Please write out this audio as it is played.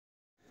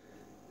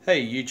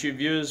Hey YouTube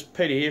viewers,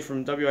 Peter here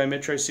from WA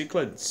Metro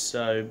Cichlid.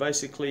 So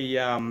basically,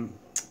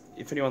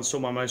 if anyone saw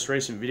my most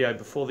recent video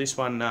before this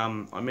one,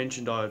 I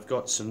mentioned I've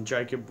got some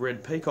Jacob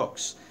red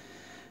peacocks,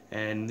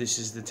 and this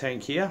is the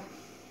tank here.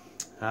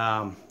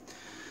 So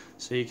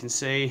you can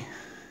see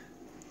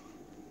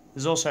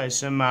there's also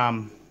some,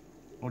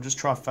 I'll just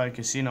try to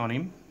focus in on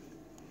him,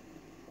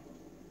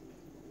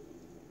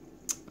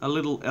 a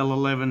little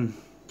L11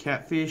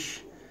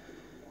 catfish.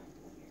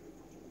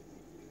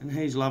 And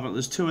he's loving it.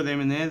 There's two of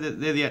them in there.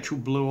 They're the actual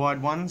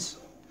blue-eyed ones.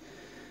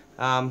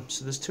 So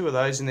there's two of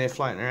those in there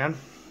floating around.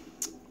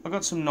 I've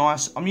got some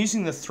nice... I'm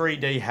using the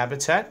 3D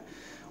habitat.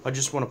 I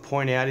just want to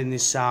point out in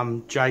this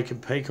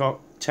Jacob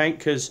peacock tank,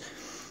 because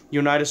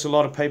you'll notice a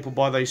lot of people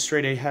buy these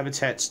 3D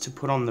habitats to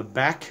put on the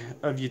back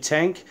of your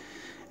tank,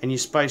 and you're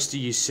supposed to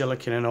use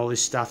silicone and all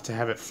this stuff to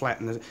have it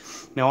flatten.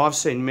 Now I've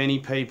seen many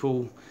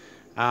people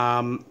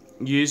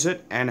use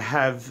it and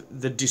have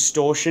the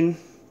distortion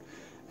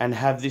and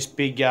have this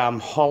big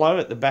hollow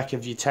at the back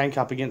of your tank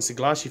up against the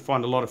glass. You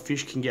find a lot of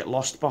fish can get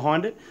lost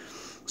behind it.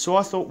 So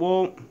I thought,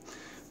 well,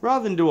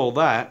 rather than do all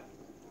that,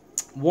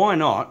 why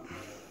not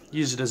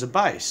use it as a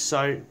base?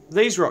 So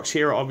these rocks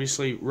here are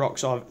obviously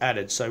rocks I've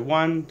added. So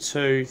 1,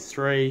 2,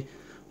 3,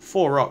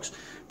 4 rocks.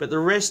 But the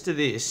rest of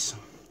this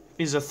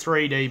is a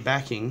 3D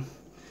backing,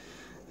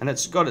 and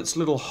it's got its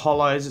little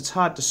hollows. It's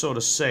hard to sort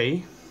of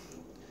see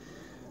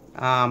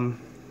around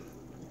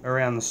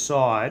the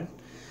side,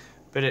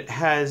 but it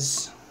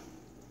has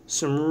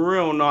some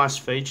real nice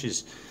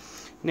features.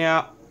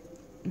 Now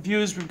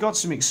viewers, we've got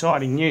some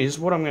exciting news.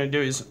 What I'm going to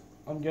do is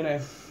I'm going to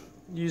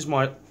use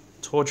my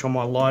torch on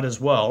my light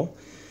as well,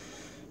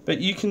 but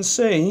you can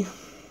see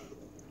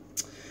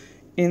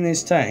in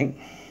this tank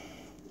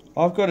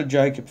I've got a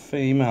Jacob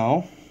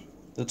female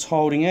that's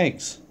holding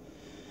eggs.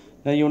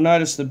 Now you'll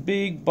notice the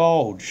big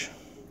bulge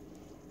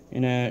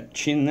in her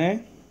chin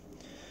there.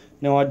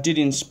 Now I did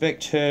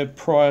inspect her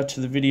prior to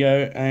the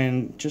video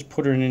and just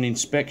put her in an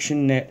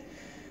inspection net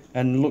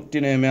and looked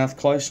in her mouth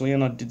closely,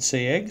 and I did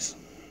see eggs.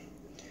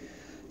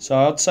 So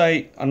I'd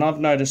say, and I've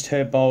noticed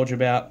her bulge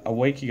about a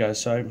week ago,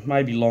 so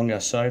maybe longer.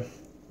 So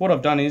what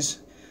I've done is,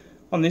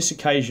 on this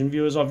occasion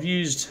viewers, I've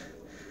used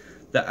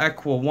the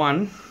Aqua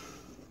 1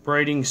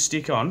 breeding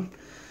stick-on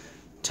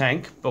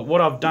tank, but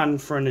what I've done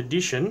for an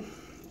addition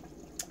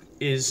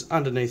is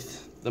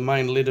underneath the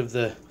main lid of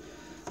the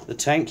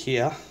tank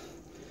here,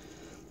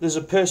 there's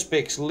a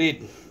Perspex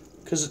lid,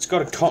 because it's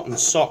got a cotton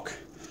sock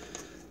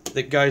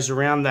that goes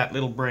around that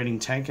little breeding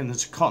tank, and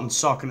it's a cotton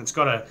sock, and it's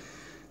got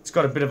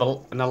a bit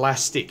of an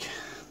elastic.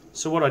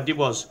 So what I did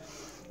was,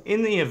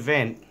 in the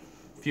event,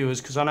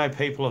 viewers, because I know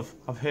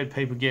I've heard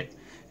people get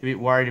a bit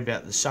worried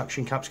about the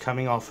suction cups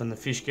coming off and the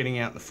fish getting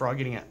out and the fry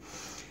getting out.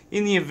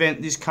 In the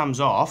event this comes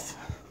off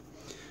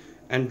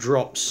and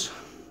drops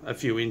a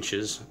few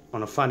inches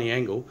on a funny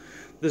angle,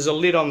 there's a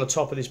lid on the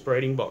top of this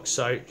breeding box,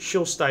 so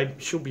she'll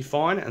be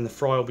fine, and the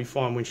fry will be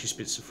fine when she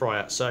spits the fry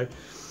out. So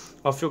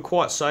I feel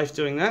quite safe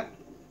doing that.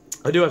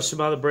 I do have some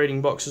other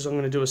breeding boxes I'm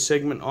going to do a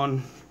segment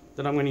on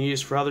that I'm going to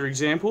use for other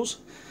examples.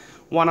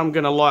 One I'm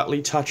going to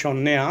lightly touch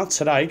on now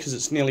today, because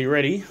it's nearly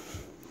ready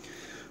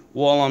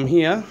while I'm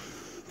here,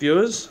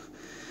 viewers,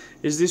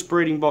 is this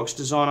breeding box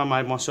design I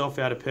made myself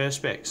out of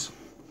Perspex.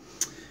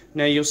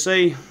 Now you'll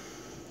see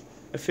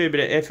a fair bit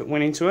of effort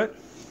went into it.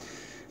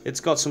 It's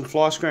got some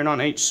fly screen on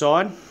each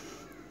side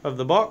of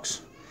the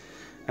box,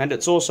 and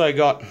it's also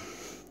got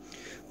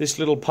this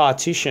little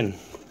partition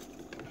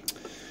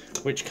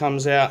which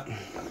comes out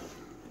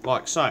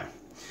like so.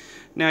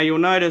 Now you'll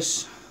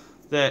notice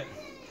that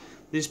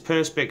this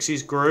Perspex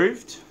is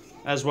grooved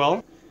as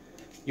well.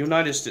 You'll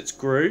notice it's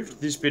grooved,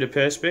 this bit of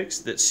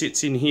Perspex that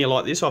sits in here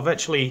like this.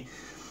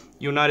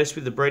 You'll notice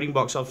with the breeding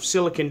box, I've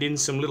siliconed in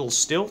some little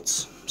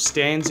stilts,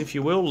 stands if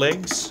you will,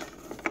 legs,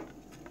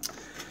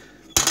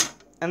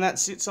 and that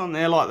sits on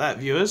there like that,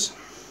 viewers.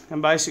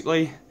 And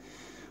basically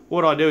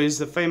what I do is,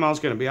 the female's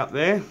going to be up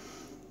there,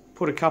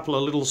 put a couple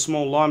of little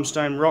small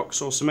limestone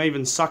rocks or some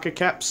even sucker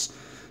caps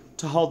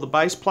to hold the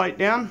base plate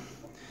down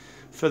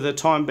for the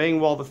time being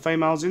while the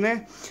female's in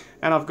there.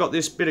 And I've got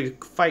this bit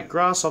of fake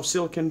grass I've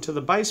siliconed to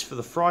the base for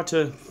the fry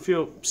to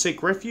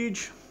seek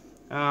refuge.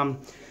 And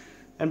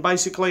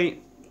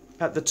basically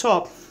at the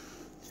top,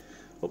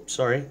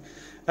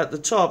 at the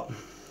top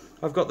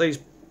I've got these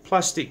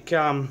plastic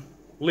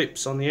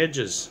lips on the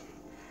edges,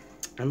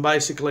 and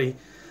basically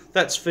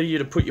that's for you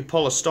to put your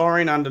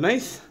polystyrene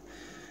underneath.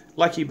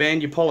 Lucky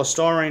band your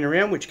polystyrene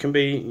around, which can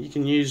be, you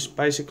can use,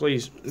 basically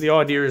the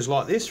idea is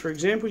like this. For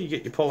example, you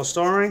get your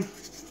polystyrene,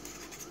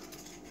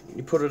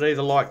 you put it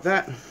either like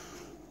that,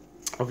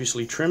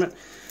 obviously trim it,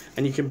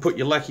 and you can put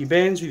your lucky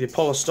bands with your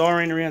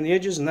polystyrene around the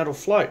edges, and that'll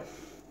float.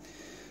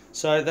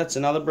 So that's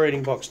another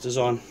breeding box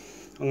design.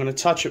 I'm going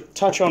to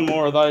touch on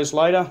more of those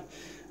later,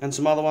 and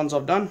some other ones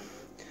I've done.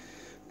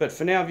 But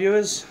for now,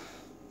 viewers,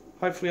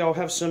 hopefully I'll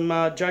have some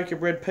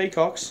Jacob red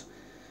peacocks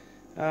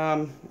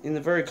in the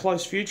very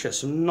close future.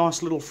 Some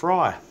nice little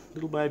fry,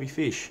 little baby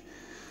fish.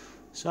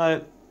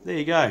 So there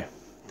you go.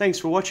 Thanks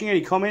for watching.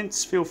 Any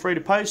comments, feel free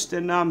to post,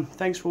 and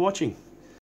thanks for watching.